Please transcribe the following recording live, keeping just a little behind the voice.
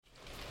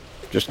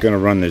just going to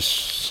run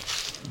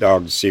this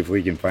dog to see if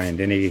we can find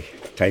any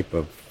type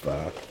of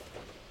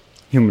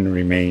human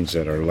remains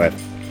that are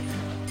left.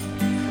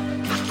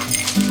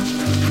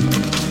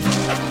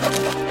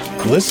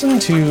 Listen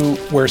to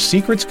Where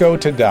Secrets Go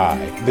to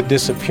Die, The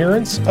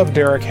Disappearance of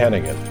Derek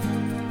Hennigan.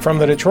 From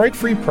the Detroit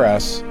Free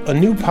Press, a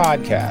new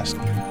podcast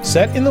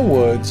set in the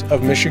woods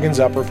of Michigan's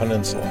Upper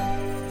Peninsula.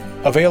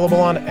 Available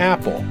on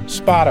Apple,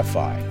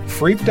 Spotify,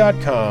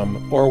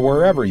 Freep.com, or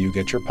wherever you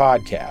get your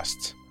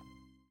podcasts.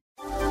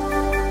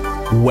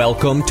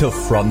 Welcome to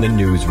From the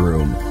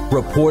Newsroom.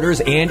 Reporters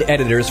and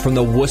editors from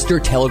the Worcester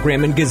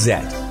Telegram and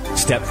Gazette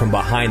step from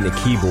behind the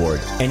keyboard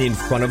and in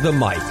front of the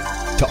mic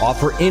to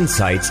offer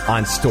insights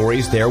on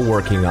stories they're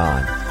working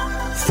on.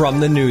 From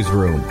the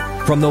Newsroom,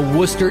 from the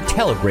Worcester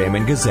Telegram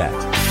and Gazette.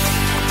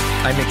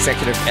 I'm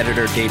Executive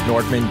Editor Dave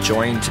Nordman,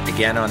 joined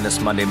again on this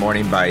Monday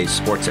morning by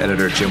Sports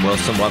Editor Jim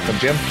Wilson. Welcome,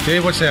 Jim.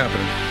 Dave, what's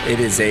happening?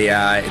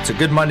 It's a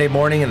good Monday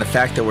morning, and the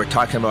fact that we're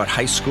talking about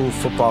high school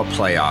football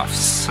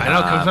playoffs. I know,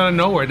 it comes out of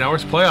nowhere. Now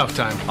it's playoff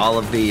time. All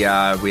of the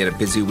we had a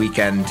busy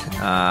weekend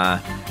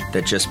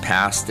that just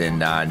passed, and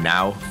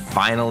now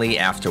finally,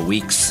 after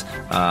weeks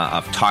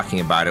of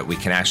talking about it, we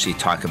can actually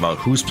talk about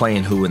who's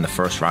playing who in the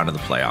first round of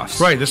the playoffs.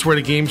 Right, this is where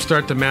the games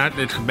start to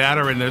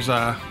matter, and there's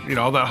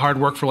all that hard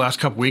work for the last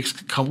couple weeks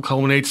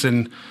culminates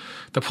in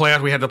the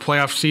playoff. We had the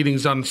playoff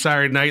seedings on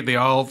Saturday night. They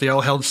all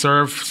held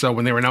serve. So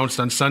when they were announced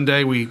on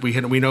Sunday, we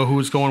know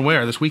who's going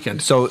where this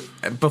weekend. So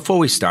before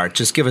we start,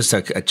 just give us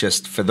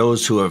just for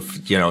those who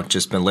have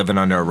just been living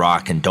under a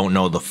rock and don't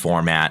know the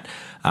format.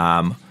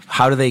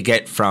 How do they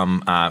get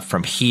from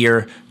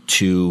here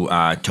to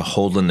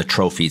holding the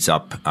trophies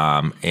up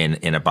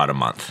in about a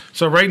month?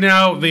 So right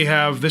now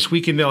this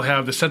weekend they'll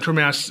have the Central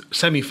Mass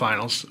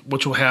semifinals,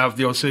 which will have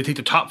so they take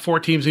the top 4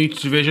 teams in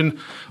each division.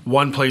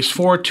 1 plays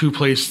 4, 2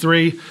 plays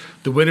 3.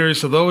 The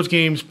winners of those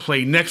games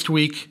play next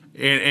week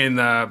in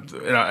at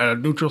a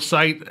neutral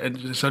site at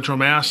Central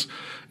Mass.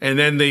 And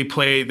then they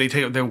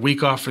take their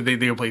week off. They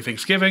play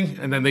Thanksgiving,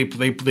 and then they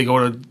play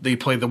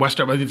the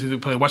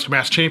Western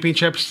Mass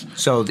Championships.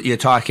 So you're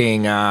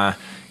talking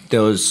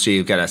those. So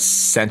you've got a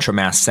Central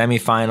Mass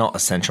semifinal, a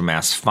Central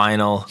Mass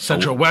final,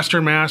 Central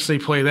Western Mass. They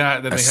play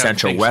that. Then a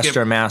Central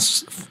Western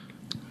Mass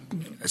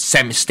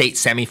state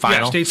semifinal.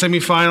 Yeah, state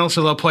semifinal.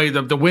 So they'll play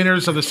the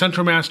winners of the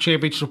Central Mass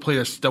Championships will play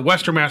the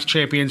Western Mass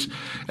champions,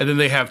 and then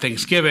they have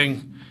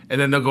Thanksgiving, and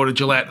then they'll go to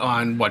Gillette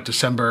on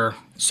December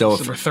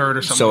 3rd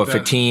or something. So if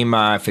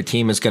a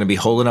team is going to be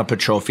holding up a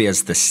trophy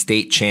as the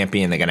state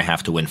champion, they're going to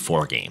have to win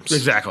 4 games.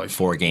 Exactly,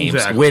 4 games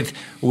exactly.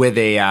 with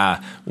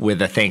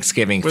a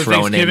Thanksgiving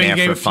thrown in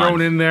there for fun.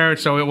 Thrown in there,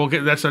 so it will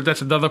get that's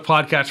another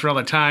podcast for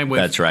another time.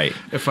 That's right.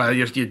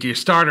 If you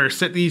start or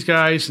sit these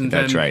guys, and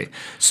that's right.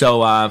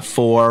 So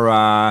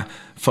for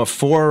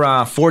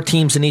 4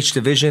 teams in each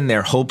division,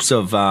 their hopes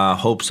of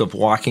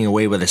walking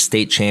away with a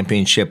state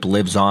championship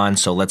lives on.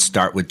 So let's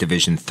start with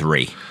Division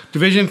 3.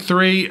 Division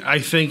 3, I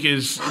think,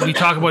 we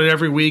talk about it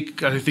every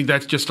week. I think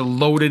that's just a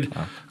loaded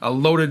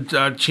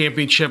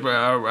championship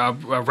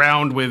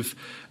round with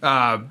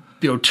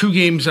 2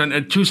 games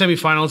and 2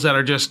 semifinals that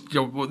are just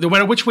no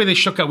matter which way they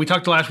shook out. We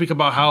talked last week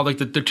about how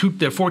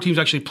the 4 teams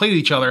actually played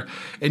each other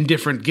in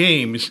different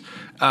games,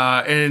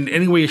 and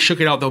any way you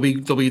shook it out, they'll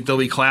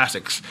be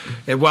classics.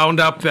 It wound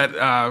up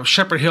that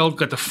Shepherd Hill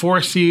got the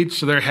 4 seed,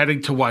 so they're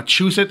heading to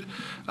Wachusett.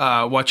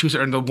 Wachusett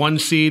are in the 1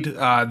 seed.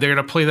 They're going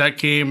to play that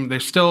game.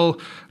 They're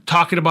still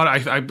talking about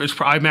it.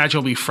 I imagine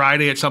it'll be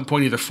Friday at some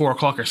point, either 4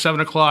 o'clock or 7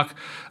 o'clock.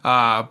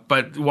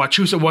 But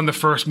Wachusett won the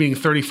first meeting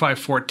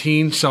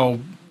 35-14. So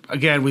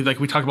again, we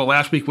talked about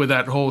last week with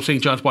that whole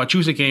St. John's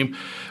Wachusett game.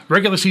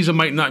 Regular season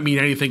might not mean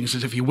anything,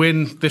 because if you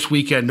win this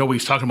weekend,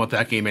 nobody's talking about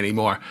that game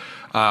anymore.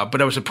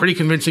 But it was a pretty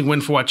convincing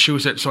win for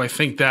Wachusett. So I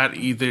think that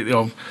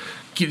either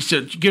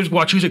gives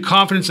Wachusett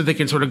confidence that they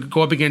can sort of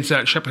go up against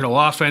that Shepherd Hill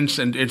offense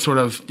and sort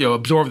of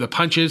absorb the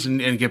punches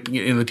and get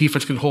the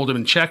defense can hold them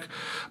in check.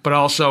 But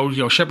also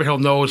Shepherd Hill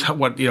knows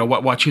what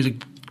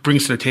Wachusett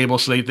brings to the table,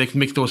 so they can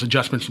make those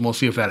adjustments, and we'll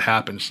see if that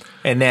happens.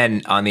 And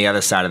then on the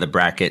other side of the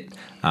bracket,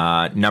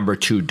 number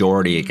 2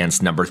 Doherty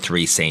against number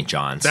 3 St.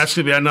 John's. That's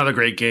going to be another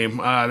great game.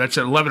 That's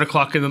at 11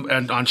 o'clock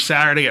on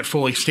Saturday at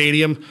Foley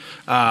Stadium.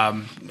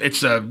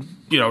 It's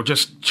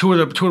just two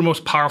of the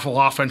most powerful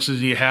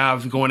offenses you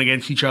have going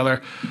against each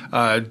other.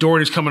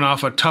 Doherty's coming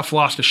off a tough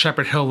loss to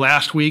Shepherd Hill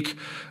last week,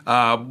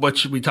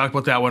 which we talked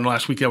about that one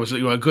last week. That was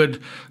a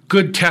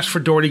good test for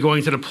Doherty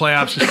going to the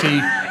playoffs to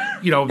see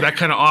that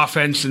kind of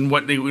offense and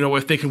what they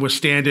if they can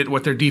withstand it,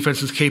 what their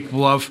defense is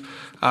capable of.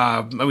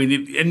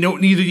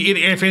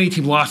 If any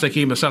team lost that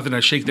game, it's something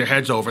to shake their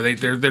heads over.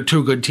 They're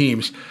 2 good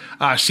teams.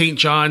 St.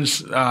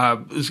 John's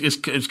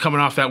is coming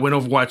off that win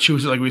over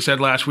Wachusett, like we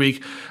said last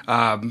week.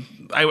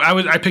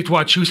 I picked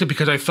Wachusett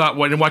because I thought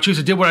when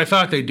Wachusett did what I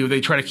thought they'd do.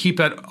 They try to keep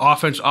that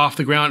offense off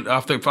the ground,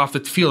 off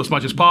the field as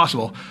much as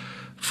possible.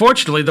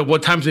 Fortunately, the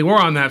times they were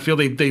on that field,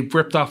 they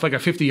ripped off like a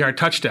 50-yard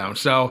touchdown.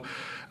 So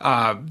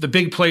The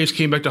big plays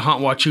came back to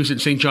haunt Wachusett.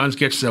 St. John's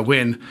gets the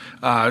win.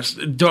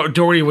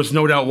 Doherty was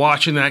no doubt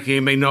watching that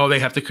game. They know they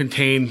have to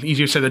contain,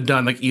 easier said than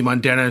done, like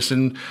Iman Dennis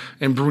and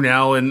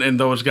Brunel and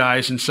those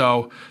guys. And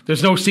so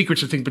there's no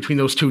secrets, I think, between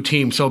those two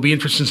teams. So it'll be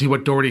interesting to see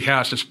what Doherty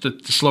has to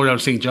slow down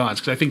St. John's,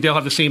 because I think they'll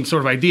have the same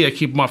sort of idea,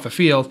 keep them off the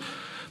field.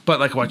 But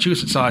like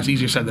Wachusett saw, it's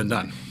easier said than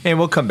done. And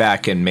we'll come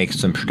back and make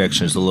some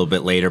predictions a little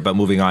bit later. But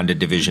moving on to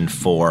Division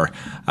 4,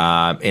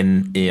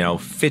 in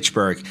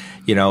Fitchburg,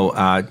 you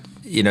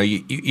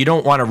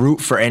don't want to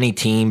root for any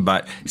team,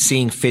 but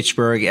seeing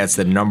Fitchburg as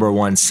the number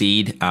 1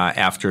 seed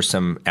after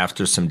some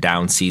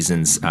down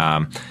seasons,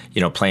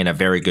 playing a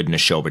very good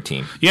Neshoba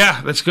team. Yeah,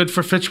 that's good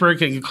for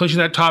Fitchburg and clinching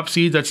that top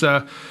seed.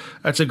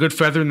 That's a good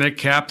feather in their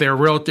cap.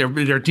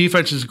 Their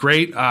defense is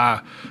great.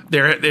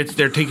 They're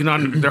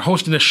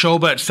hosting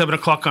Neshoba at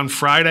 7:00 on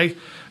Friday.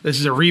 This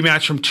is a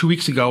rematch from 2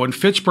 weeks ago. And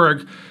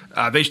Fitchburg,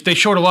 they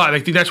showed a lot. I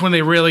think that's when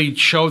they really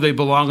showed they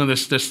belong in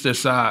this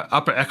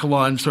upper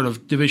echelon sort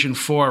of Division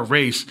 4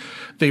 race.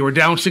 They were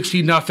down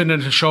 16-0 in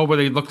Neshoba.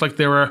 They looked like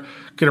they were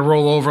going to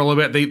roll over a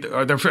little bit.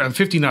 They're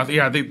 50-0.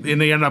 Yeah, and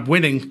they ended up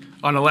winning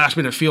on a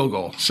last-minute field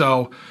goal.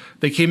 So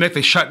they came back.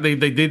 They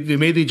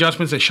made the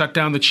adjustments. They shut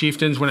down the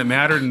Chieftains when it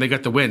mattered, and they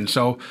got the win.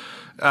 So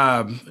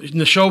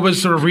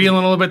Neshoba's sort of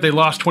reeling a little bit. They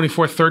lost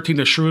 24-13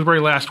 to Shrewsbury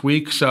last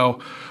week. So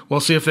we'll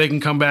see if they can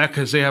come back,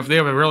 because they have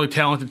a really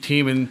talented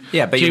team. And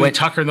Jamie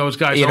Tucker and those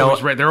guys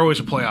they're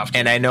always a playoff team.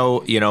 And I know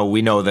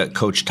we know that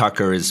Coach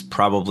Tucker is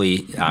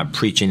probably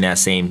preaching that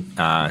same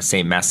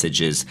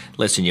message: is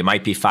listen, you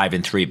might be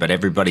 5-3, but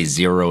everybody's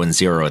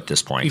 0-0 at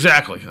this point.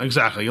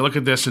 Exactly. You look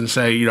at this and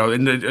say,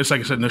 it's like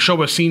I said,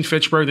 Neshoba's seen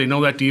Fitchburg. They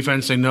know that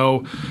defense. They know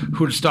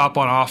who to stop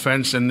on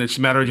offense, and it's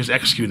a matter of just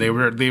executing.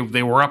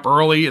 They were up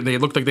early, and they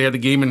looked like they had the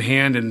game in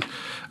hand, and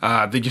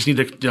they just need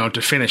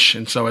to finish.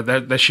 And so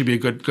that should be a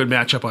good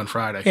matchup on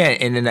Friday. Yeah,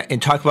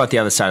 and talk about the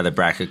other side of the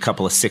bracket. A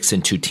couple of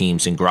 6-2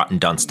 teams in Groton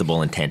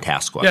Dunstable and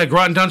Tantascwa. Yeah,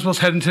 Groton Dunstable's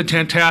heading to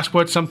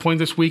Tantascwa at some point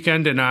this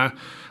weekend, and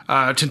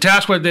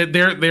Tantascwa,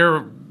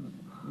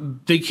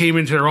 they came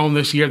into their own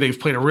this year. They've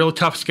played a real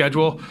tough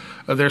schedule.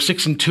 They're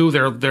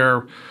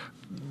 6-2.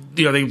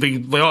 They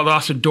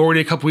lost to Doherty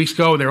a couple weeks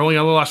ago, and their only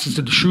other losses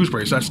to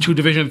Shrewsbury. So that's 2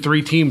 Division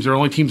 3 teams. They're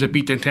only teams that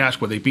beat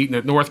Tantascwa. They beat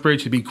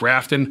Northbridge. They beat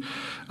Grafton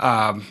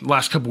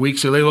last couple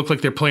weeks. So they look like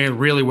they're playing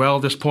really well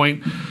at this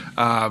point.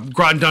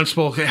 Groton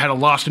Dunstable had a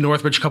loss to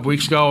Northbridge a couple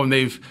weeks ago, and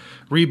they've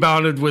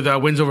rebounded with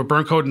wins over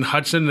Burncoat and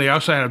Hudson. They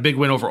also had a big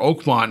win over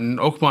Oakmont, and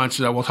Oakmont's,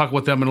 we'll talk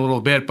about them in a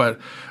little bit,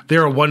 but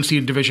they're a 1 seed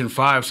in Division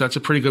 5, so that's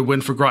a pretty good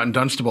win for Groton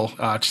Dunstable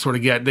to sort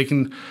of they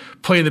can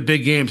play in the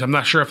big games. I'm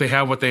not sure if they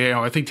have what they,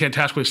 I think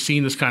Tantascwa has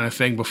seen this kind of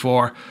thing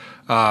before.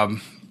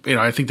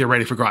 I think they're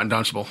ready for Groton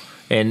Dunstable.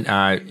 And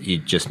you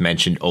just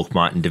mentioned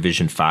Oakmont in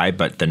Division 5,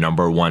 but the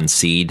number 1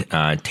 seed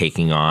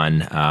taking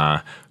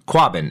on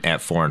Quabbin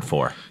at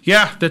 4-4.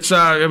 Yeah, that's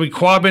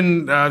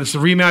Quabbin. This is a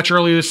rematch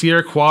earlier this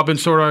year. Quabbin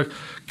sort of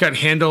got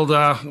handled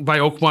by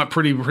Oakmont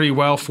pretty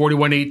well,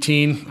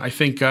 41-18. I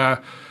think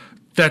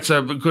that's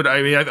a good.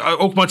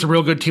 Oakmont's a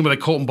real good team with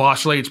Colton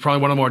Bossley. It's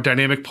probably one of the more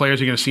dynamic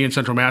players you're going to see in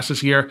Central Mass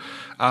this year.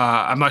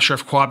 I'm not sure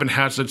if Quabbin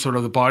has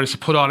the bodies to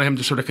put on him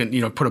to sort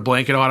of put a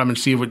blanket on him and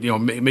see what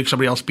make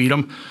somebody else beat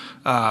him.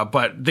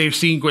 But they've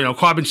seen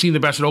Quabbin's seen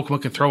the best that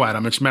Oakmont can throw at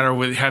him. It's a matter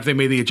of have they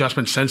made the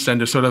adjustments since then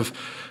to sort of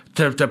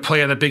to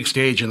play on the big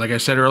stage. And like I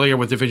said earlier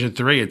with Division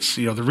 3, it's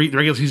the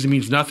regular season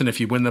means nothing if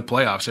you win the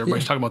playoffs.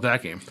 Everybody's talking about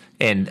that game.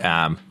 And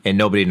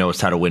nobody knows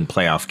how to win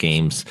playoff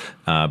games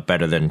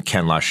better than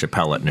Ken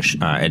LaChapelle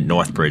at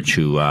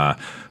Northbridge,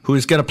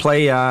 who's going to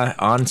play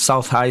on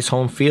South High's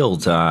home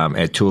field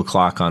at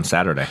 2:00 on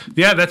Saturday.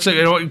 Yeah, that's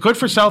good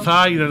for South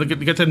High. To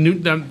get the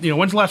new.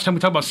 When's the last time we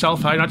talked about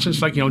South High? Not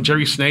just like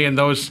Jerry Snee and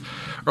those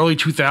early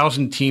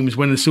 2000 teams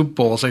winning Super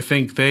Bowls. I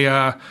think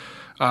they're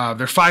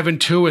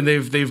 5-2, and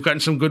they've gotten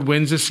some good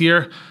wins this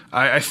year.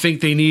 I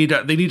think they need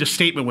a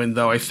statement win,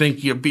 though. I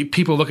think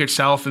people look at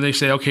South and they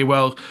say, okay,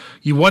 well,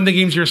 you won the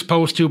games you're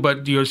supposed to,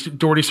 but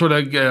Doherty sort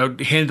of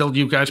handled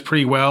you guys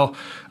pretty well.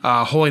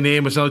 Holy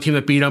Name was another team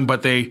that beat them,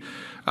 but they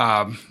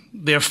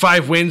have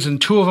 5 wins,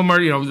 and 2 of them are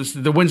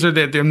the wins are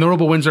their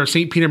notable wins are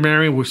St. Peter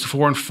Marion, which is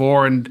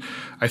 4-4, and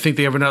I think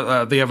they have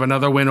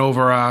another win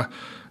over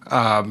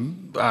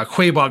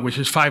Quabog, which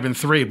is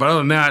 5-3. But other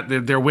than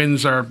that, their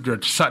wins are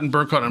Sutton,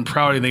 Burncoat, and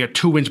Prouty, and they got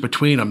 2 wins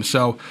between them.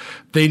 So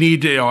they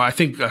need I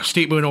think a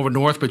statement win over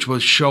Northbridge will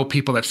show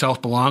people that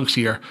South belongs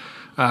here.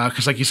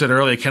 Because like you said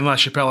earlier, Ken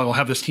LaChapelle will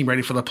have this team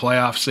ready for the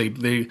playoffs.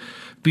 They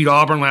beat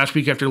Auburn last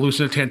week after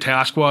losing to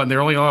Tantascwa, and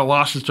their only other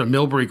losses to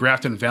Millbury,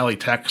 Grafton, and Valley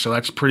Tech. So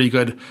that's pretty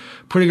good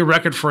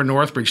record for a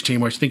Northbridge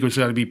team, which I think was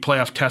going to be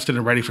playoff tested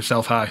and ready for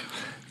South High.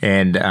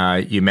 And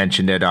you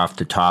mentioned it off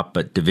the top,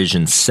 but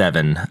Division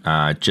 7,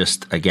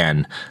 just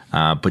again,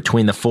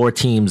 between the 4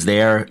 teams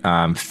there,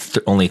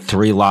 only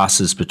 3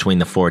 losses between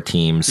the 4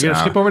 teams. You going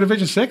to skip over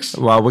Division 6?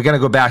 Well, we're going to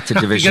go back to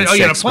Division 6.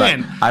 You got a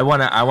plan. I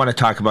want to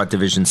talk about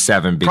Division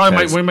 7 because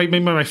probably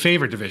my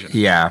favorite division.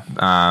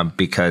 Yeah,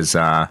 because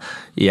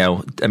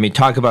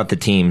talk about the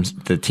teams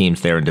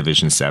there in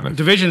Division 7.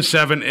 Division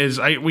 7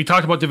 we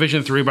talked about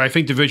Division 3, but I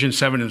think Division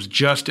 7 is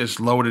just as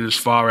loaded as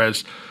far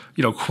as,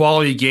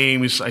 quality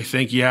games. I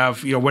think you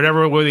have,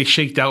 whatever way they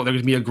shaked out, they're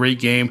going to be a great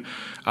game.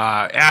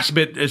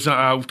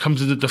 Aspet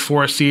comes into the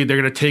 4th seed.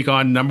 They're going to take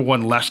on number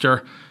 1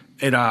 Leicester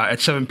at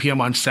 7 p.m.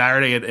 on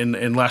Saturday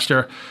in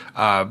Leicester.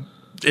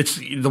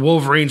 The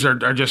Wolverines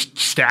are just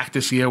stacked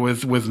this year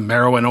with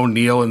Merrow and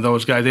O'Neill and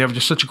those guys. They have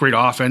just such a great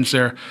offense.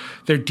 Their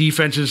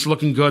defense is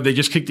looking good. They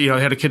just kicked, they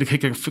had a kid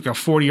kick a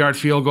 40-yard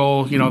field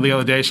goal, the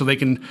other day, so they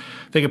can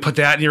put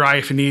that in your eye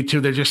if you need to.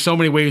 There's just so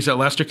many ways that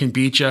Leicester can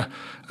beat you.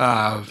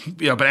 But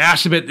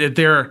Assabet,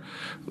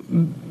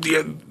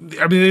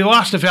 they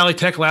lost to Valley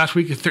Tech last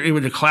week. It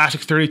was a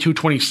classic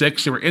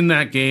 32-26. They were in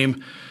that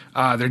game.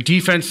 Their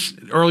defense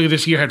earlier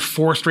this year had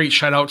 4 straight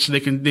shutouts, so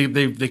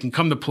they can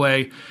come to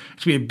play.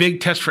 It's going to be a big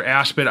test for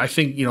Aspet. I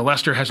think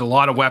Leicester has a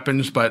lot of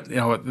weapons, but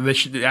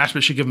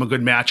Aspet should give them a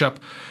good matchup.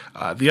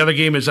 The other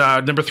game is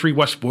number 3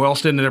 West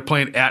Boylston, and they're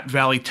playing at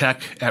Valley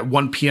Tech at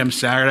 1 p.m.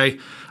 Saturday.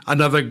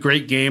 Another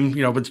great game,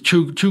 with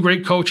two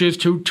great coaches,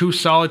 two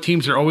solid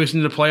teams. They're always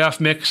in the playoff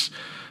mix.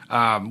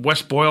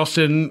 West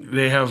Boylston,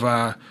 they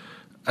have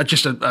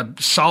just a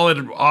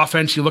solid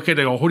offense. You look at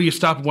it, who do you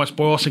stop in West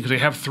Boylston? Because they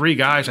have 3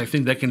 guys, I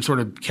think, that can sort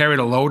of carry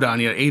the load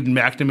on you. Aiden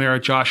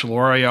McNamara, Josh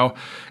Lorio,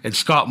 and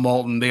Scott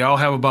Moulton. They all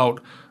have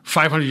about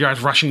 500 yards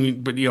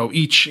rushing, but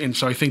each, and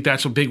so I think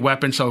that's a big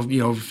weapon. So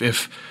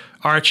if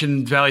Arch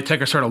and Valley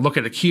Tech are starting to look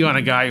at a key on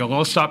a guy,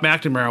 let's stop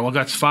McNamara. Well,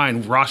 that's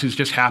fine. Rossi's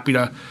just happy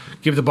to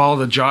give the ball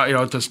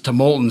to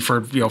Moulton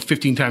for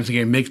 15 times a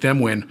game, make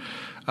them win.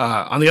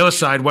 On the other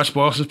side, West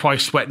Boylston's probably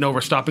sweating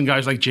over stopping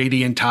guys like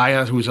J.D. and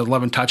Taya, who's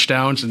 11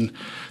 touchdowns, and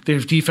they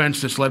have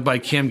defense that's led by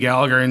Cam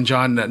Gallagher and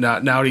John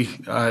Nowdy,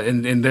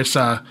 and that's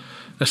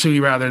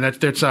Nasudi rather, and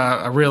that's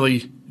a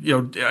really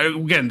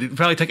again,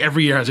 Valley Tech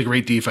every year has a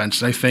great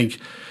defense, and I think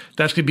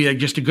that's going to be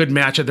just a good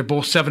matchup. They're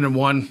both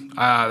 7-1.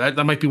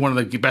 That might be one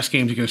of the best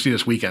games you're going to see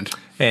this weekend.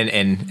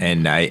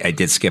 And I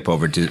did skip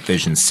over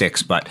Division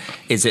 6, but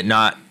is it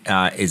not?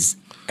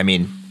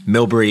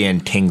 Millbury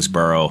and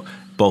Tingsboro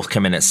both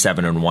come in at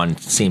 7-1,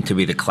 seem to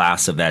be the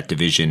class of that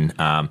division.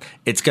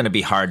 It's going to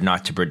be hard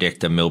not to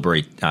predict a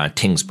Millbury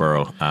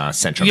Tingsboro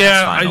Central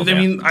Mass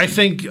final. I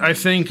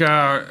think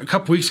a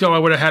couple weeks ago I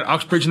would have had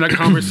Uxbridge in that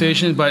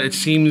conversation, but it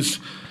seems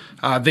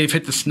they've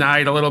hit the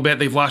snide a little bit.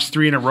 They've lost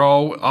 3 in a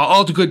row.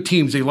 All the good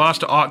teams. They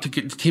lost to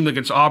the team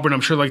against Auburn. I'm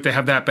sure they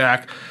have that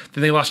back.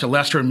 Then they lost to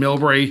Leicester and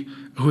Millbury,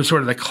 who is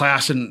sort of the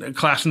class in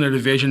their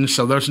division.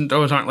 So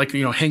those aren't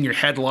hang your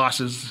head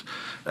losses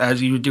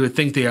as you would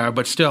think they are,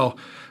 but still.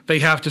 They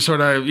have to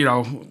sort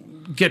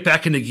of, get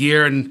back into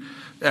gear, and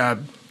a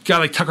guy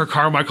like Tucker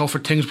Carmichael for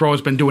Tingsboro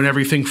has been doing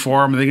everything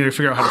for them, and they're going to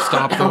figure out how to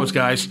stop those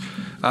guys.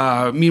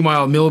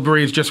 Meanwhile,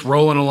 Millbury is just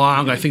rolling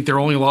along. I think their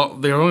only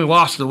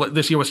loss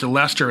this year was to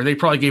Leicester, and they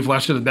probably gave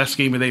Leicester the best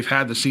game that they've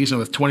had this season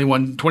with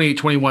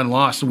 28-21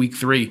 loss in week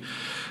 3.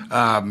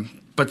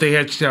 But they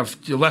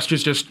have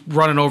Leicester's just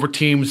running over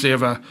teams. They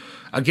have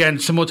again,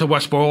 similar to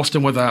West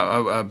Boylston, with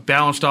a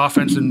balanced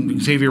offense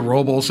and Xavier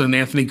Robles and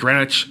Anthony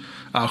Greenwich.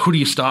 Who do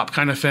you stop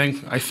kind of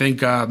thing? I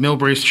think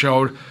Millbury's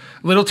showed.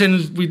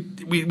 Littleton,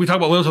 we talk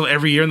about Littleton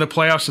every year in the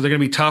playoffs, so they're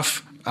going to be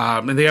tough.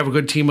 And they have a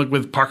good team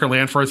with Parker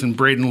Lanforth and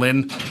Braden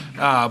Lynn.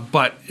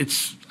 But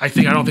I don't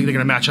think they're going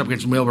to match up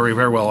against Millbury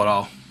very well at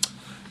all.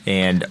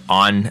 And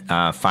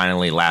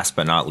finally, last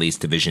but not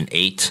least, Division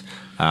 8.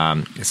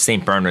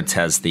 St. Bernard's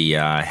has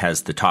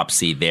the top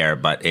seed there,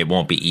 but it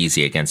won't be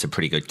easy against a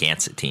pretty good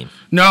Gansett team.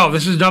 No,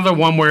 this is another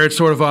one where it's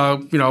sort of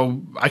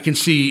I can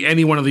see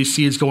any one of these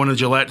seeds going to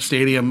Gillette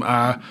Stadium.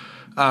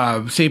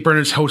 St.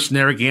 Bernard's hosts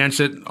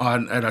Narragansett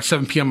at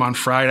 7 p.m. on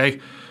Friday.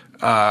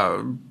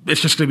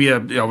 It's just going to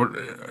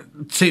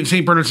be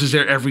St. Bernard's is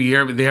there every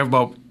year. They have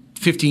about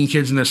 15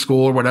 kids in their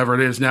school or whatever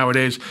it is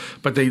nowadays,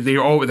 but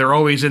they're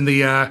always in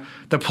the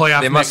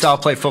playoff. They must all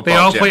play football. They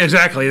all play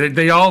exactly.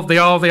 They all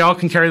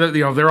can carry that.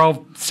 They're all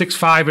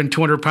 6'5" and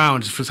 200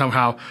 pounds for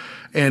somehow,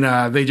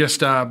 and they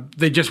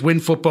just win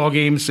football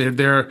games.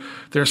 They're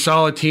a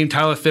solid team.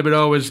 Tyler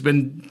Thibodeau has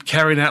been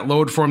carrying that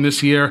load for them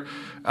this year.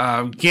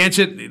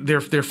 Gansett, they're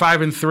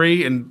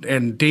 5-3,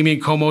 and Damian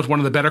Como is one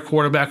of the better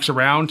quarterbacks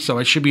around. So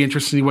it should be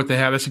interesting to see what they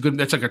have.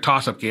 That's like a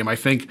toss-up game. I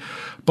think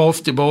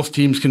both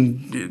teams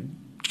can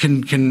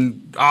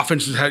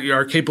offenses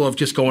are capable of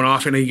just going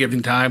off at any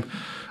given time.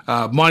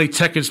 Monty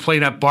Tech is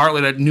playing at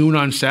Bartlett at noon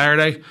on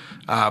Saturday.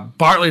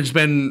 Bartlett's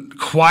been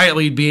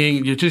quietly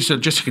being just a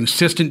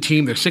consistent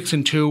team. They're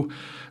 6-2.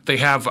 They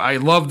have. I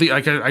love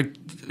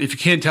if you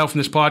can't tell from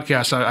this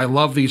podcast, I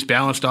love these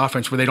balanced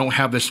offense where they don't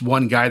have this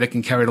one guy that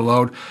can carry the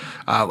load.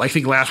 I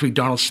think last week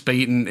Donald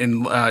Spate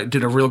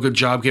did a real good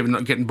job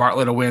getting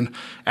Bartlett a win.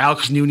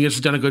 Alex Nunez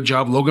has done a good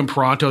job. Logan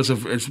Peranto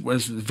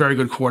was a very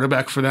good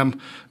quarterback for them,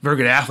 very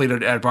good athlete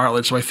at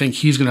Bartlett. So I think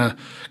he's going to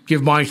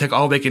give Monty Tech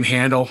all they can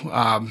handle.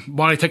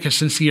 Monty Tech has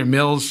Sincere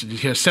Mills.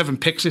 He has 7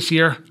 picks this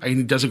year.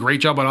 He does a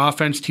great job on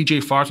offense.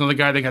 TJ Farr's another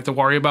guy they have to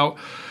worry about.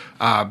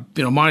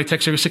 Monty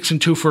Tech's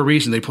 6-2 for a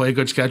reason. They play a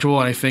good schedule,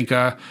 and I think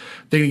they're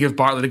going to give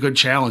Bartlett a good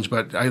challenge.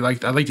 But I like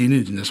the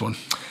Indians in this one.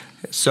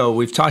 So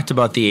we've talked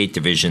about the 8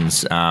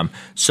 divisions.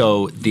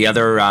 So the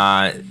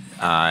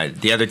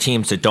other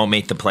teams that don't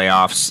make the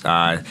playoffs,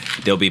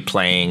 they'll be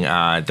playing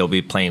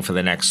for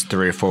the next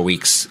 3 or 4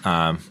 weeks.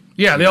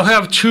 Yeah, they'll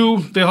have 2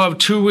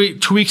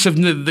 weeks of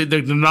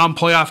the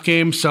non-playoff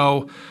games.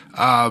 So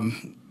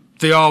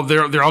they're all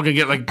going to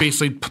get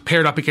basically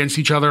paired up against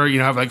each other.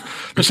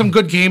 There's some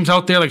good games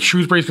out there. Like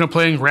Shrewsbury's going to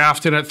play in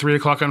Grafton at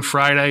 3:00 on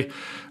Friday.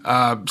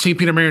 St.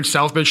 Peter Mary and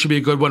Southbridge should be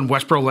a good one.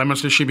 Westboro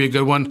Leominster should be a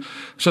good one.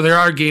 So there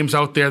are games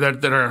out there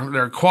that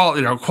are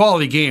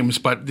quality games,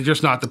 but they're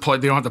just not they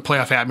don't have the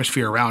playoff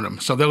atmosphere around them.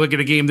 So they'll get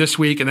a game this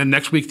week, and then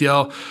next week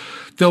they'll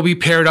be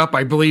paired up.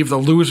 I believe the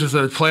losers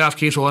of the playoff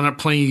games will end up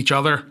playing each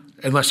other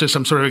unless there's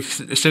some sort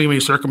of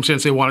extenuating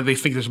circumstance they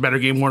think there's a better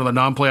game in one of the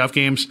non-playoff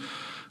games.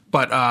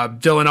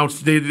 But they'll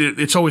announce.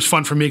 It's always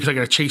fun for me because I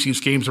got to chase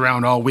these games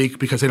around all week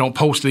because they don't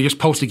post. They just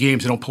post the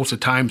games. They don't post the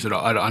times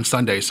on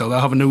Sunday. So they'll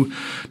have a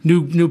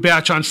new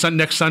batch on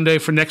next Sunday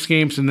for next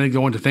games, and then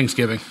go into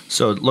Thanksgiving.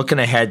 So looking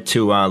ahead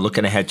to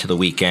the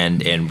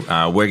weekend, and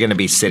we're going to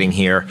be sitting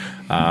here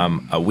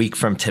a week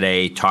from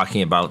today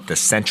talking about the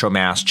Central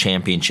Mass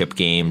Championship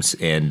games,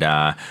 and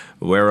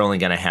we're only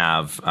going to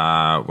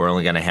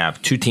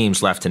have 2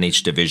 teams left in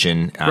each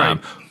division. Right.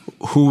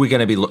 Who are we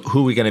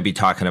going to be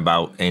talking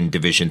about in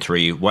Division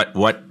 3?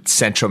 What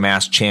Central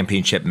Mass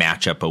Championship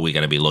matchup are we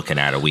going to be looking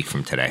at a week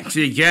from today?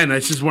 See, again,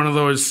 this is one of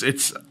those.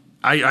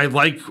 I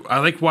like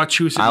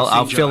Wachusett.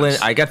 I'll fill in.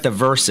 I got the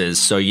verses,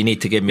 so you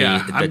need to give me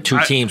the 2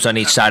 teams on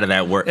each side of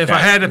that word. If I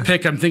had to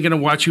pick, I'm thinking of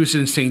Wachusett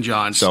and St.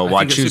 John's. So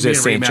Wachusett,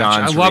 St.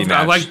 John's.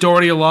 I like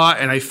Doherty a lot,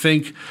 and I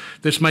think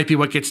this might be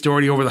what gets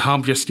Doherty over the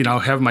hump. Just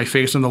having my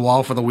face on the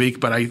wall for the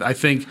week, but I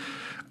think.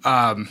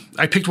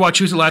 I picked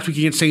Wachusett last week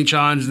against St.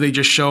 John's. They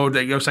just showed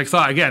that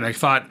I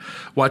thought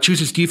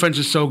Wachusett's defense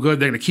is so good.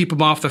 They're going to keep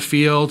them off the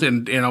field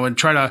and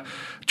try to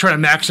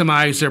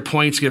maximize their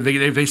points. If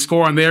they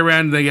score on their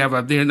end, they have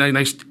a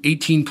nice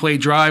 18-play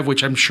drive,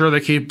 which I'm sure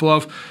they're capable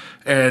of.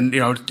 And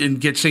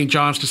get St.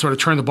 John's to sort of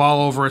turn the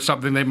ball over or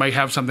something. They might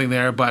have something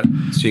there, but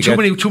too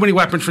many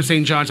weapons for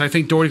St. John's. I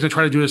think Doherty's going to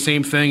try to do the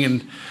same thing.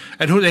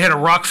 And who they had a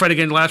rock fight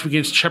again last week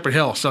against Shepherd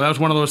Hill. So that was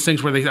one of those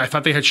things where I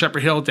thought they had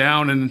Shepherd Hill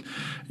down, and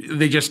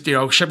they just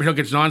Shepherd Hill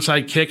gets an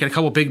onside kick and a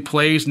couple big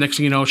plays. Next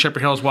thing you know,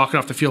 Shepherd Hill is walking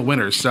off the field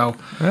winners. So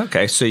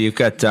okay, so you've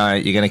got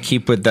you're going to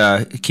keep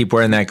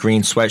wearing that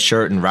green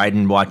sweatshirt and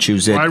riding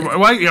Wachusett.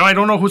 I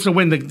don't know who's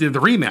going to win the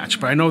rematch,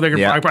 but I know they're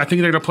going. Yeah. I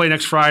think they're going to play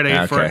next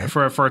Friday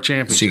for a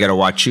championship. So you got a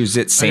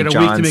Wachusett St. John's. I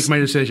got a week to make my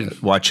decision.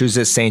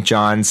 Wachusett St.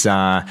 John's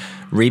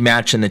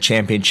rematch in the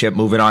championship.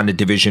 Moving on to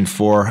Division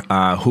 4. Who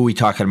are we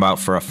talking about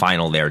for a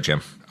final there,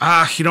 Jim?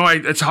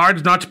 It's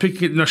hard not to pick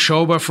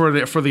Neshoba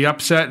for the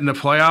upset in the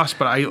playoffs,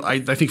 but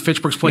I think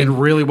Fitchburg's playing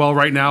really well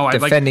right now.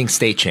 Defending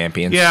state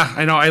champions. Yeah,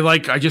 I know. I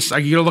look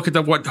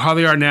at how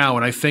they are now,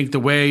 and I think the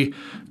way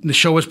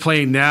Neshoba's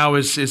playing now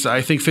is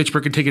I think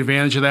Fitchburg can take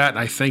advantage of that, and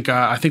I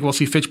think we'll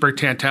see Fitchburg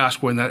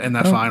Tantasco in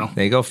that final.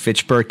 There you go,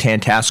 Fitchburg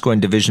Tantasco in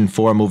Division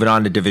 4. Moving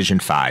on to Division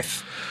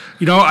 5.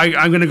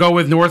 I'm going to go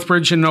with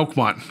Northbridge and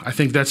Oakmont. I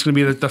think that's going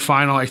to be the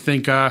final. I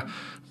think.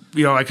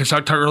 I can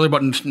talk earlier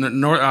about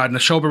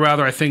Neshoba.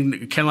 Rather, I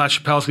think Ken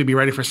LaChapelle's going to be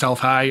ready for South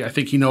High. I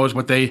think he knows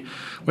what they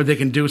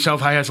can do.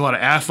 South High has a lot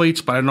of athletes,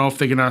 but I don't know if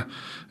they're going to.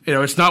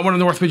 It's not one of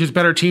Northbridge's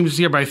better teams this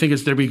year, but I think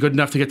they'll be good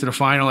enough to get to the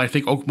final. I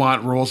think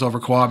Oakmont rolls over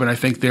Quabbin. I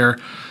think they're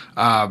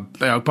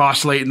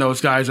Boslate and those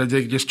guys. I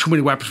think just too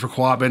many weapons for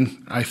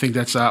Quabbin. I think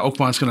that's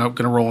Oakmont's going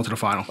to roll into the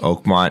final.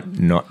 Oakmont,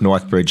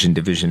 Northbridge in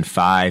Division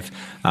 5.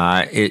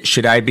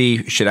 Should I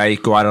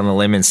go out on a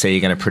limb and say you're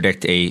going to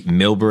predict a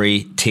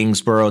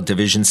Millbury-Tingsboro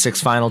Division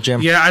 6 final,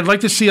 Jim? Yeah, I'd like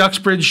to see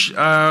Uxbridge.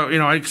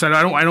 Because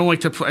I don't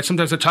like to.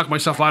 Sometimes I talk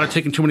myself out of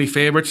taking too many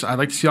favorites. I'd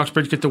like to see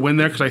Uxbridge get the win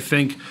there because I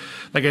think.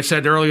 Like I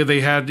said earlier, they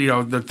had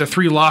the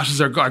 3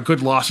 losses are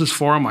good losses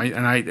for them.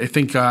 I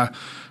think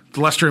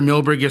Leicester and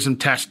Millbury gives them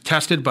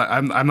tested, but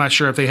I'm not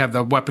sure if they have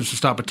the weapons to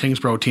stop a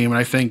Tingsboro team. And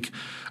I think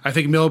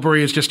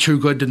Millbury is just too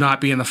good to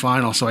not be in the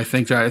final. So I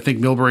think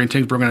Millbury and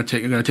Tingsboro are going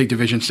to take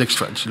Division 6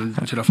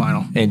 to the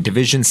final. In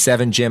Division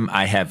 7, Jim,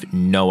 I have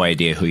no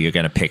idea who you're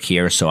going to pick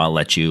here, so I'll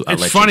let you.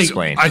 It's funny. You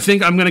explain. I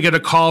think I'm going to get a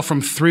call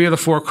from 3 of the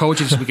 4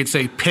 coaches. We could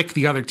say pick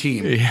the other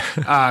team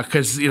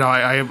because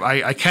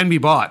I can be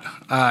bought,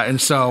 and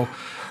so.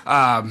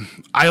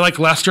 I like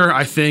Leicester.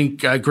 I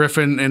think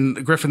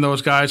Griffin,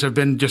 those guys have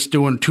been just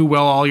doing too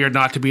well all year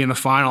not to be in the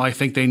final. I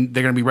think they're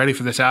going to be ready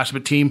for this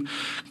Aspet team.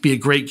 Be a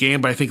great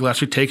game, but I think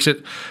Leicester takes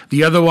it.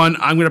 The other one,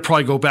 I'm going to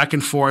probably go back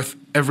and forth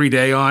every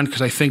day on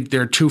because I think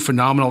they're 2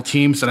 phenomenal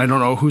teams, and I don't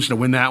know who's going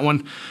to win that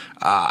one.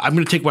 I'm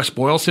going to take West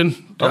Boylston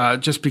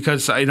just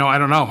because, I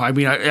don't know. I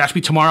mean, ask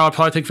me tomorrow, I'll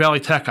probably take Valley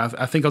Tech.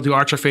 I think I'll do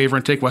Archer a favor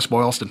and take West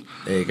Boylston.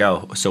 There you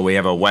go. So we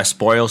have a West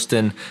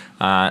Boylston,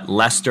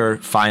 Leicester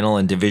final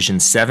in Division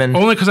 7.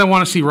 Only because I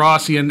want to see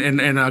Rossi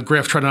and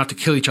Griff try not to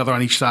kill each other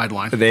on each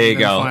sideline. There you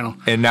go.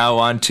 And now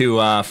on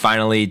to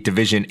finally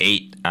Division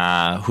 8.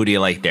 Who do you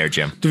like there,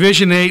 Jim?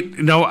 Division 8,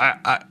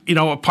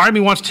 a part of me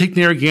wants to take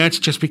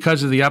Narragansett just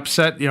because of the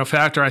upset,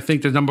 factor. I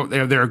think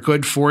they're a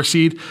good 4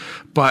 seed,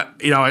 but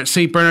at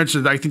St. Bernard's,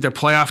 I think they're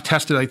playoff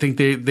tested. I think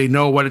they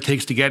know what it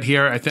takes to get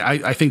here.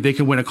 I think they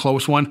can win a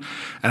close one,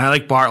 and I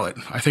like Bartlett.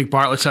 I think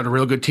Bartlett's had a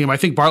real good team. I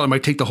think Bartlett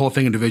might take the whole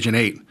thing in Division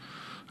 8.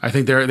 I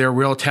think they're a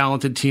real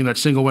talented team. That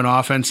single win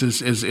offense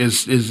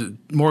is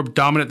more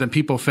dominant than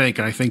people think,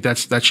 and I think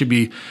that should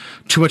be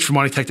too much for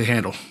Monty Tech to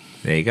handle.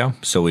 There you go.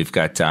 So we've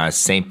got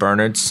St.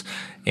 Bernard's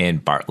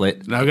and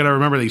Bartlett. Now I've got to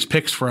remember these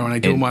picks for when I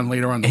do them on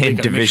later on the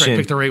week. Make sure I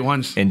pick the right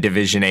ones. In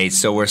Division 8.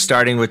 So we're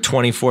starting with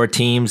 24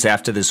 teams.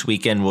 After this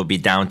weekend, we'll be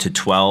down to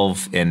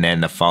 12, and then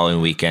the following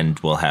weekend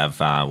we'll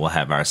have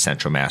our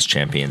Central Mass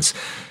champions.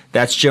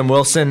 That's Jim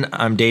Wilson.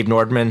 I'm Dave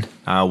Nordman.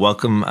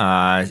 Welcome.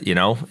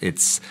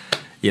 It's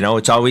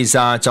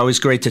always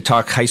great to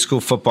talk high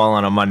school football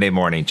on a Monday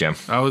morning, Jim.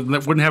 I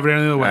wouldn't have it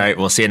any other way. All right,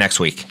 we'll see you next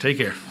week. Take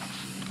care.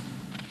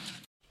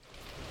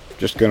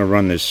 Just going to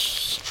run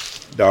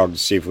this dog to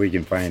see if we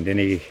can find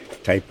any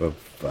type of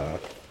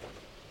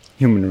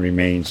human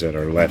remains that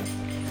are left.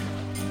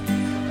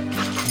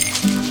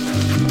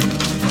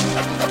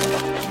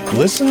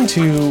 Listen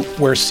to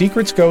Where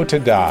Secrets Go to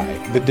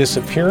Die, The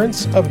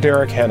Disappearance of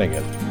Derek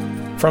Hennigan.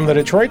 From the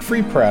Detroit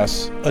Free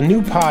Press, a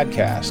new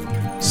podcast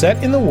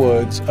set in the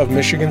woods of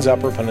Michigan's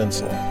Upper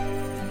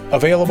Peninsula.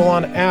 Available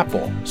on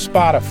Apple,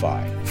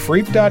 Spotify,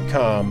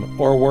 Freep.com,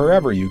 or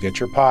wherever you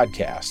get your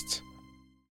podcasts.